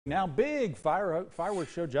Now, big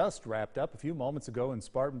fireworks show just wrapped up a few moments ago in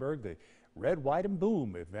Spartanburg, the Red, White, and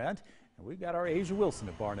Boom event. And we got our Asia Wilson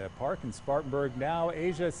at Barnett Park in Spartanburg now.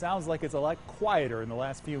 Asia, sounds like it's a lot quieter in the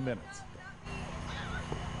last few minutes.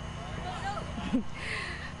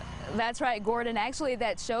 That's right, Gordon. Actually,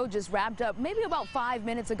 that show just wrapped up maybe about 5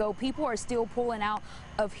 minutes ago. People are still pulling out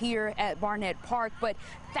of here at Barnett Park, but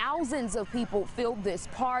thousands of people filled this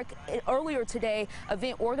park. Earlier today,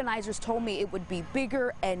 event organizers told me it would be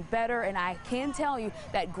bigger and better, and I can tell you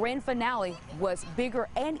that grand finale was bigger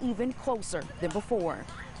and even closer than before.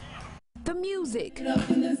 The music,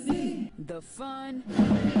 the fun,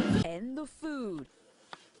 and the food.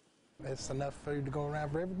 It's enough food to go around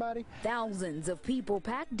for everybody. Thousands of people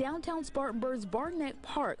packed downtown Spartanburg's Barnett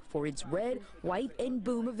Park for its Red, White, and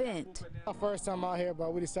Boom event. Our first time out here,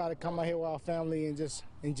 but we decided to come out here with our family and just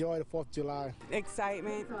enjoy the 4th of July.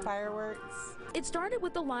 Excitement, fireworks. It started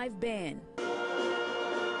with a live band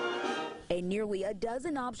and nearly a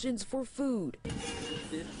dozen options for food.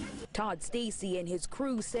 Todd Stacy and his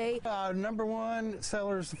crew say #1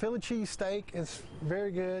 seller is the Philly cheesesteak. It's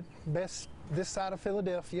very good, best this side of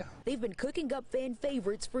Philadelphia. They've been cooking up fan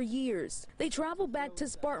favorites for years. They traveled back to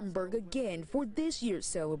Spartanburg again for this year's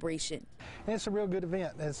celebration. And it's a real good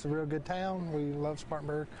event. It's a real good town. We love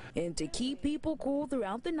Spartanburg. And to keep people cool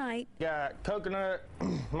throughout the night, got coconut,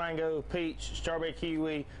 mango, peach, strawberry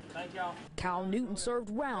kiwi. Thank y'all. Cal Newton served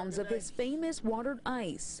rounds of his famous watered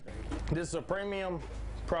ice. This is a premium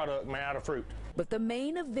product made out of fruit. But the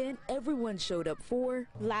main event everyone showed up for: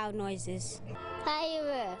 loud noises,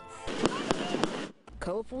 fireworks,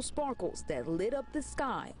 colorful sparkles that lit up the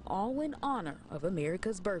sky, all in honor of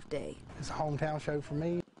America's birthday. It's a hometown show for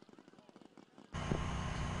me.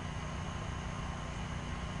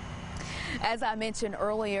 As I mentioned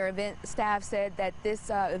earlier, event staff said that this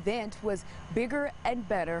event was bigger and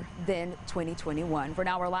better than 2021. For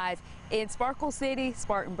now, we're live in Sparkle City,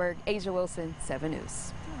 Spartanburg. Asia Wilson, 7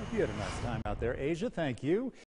 News. You had a nice time out there, Asia. Thank you.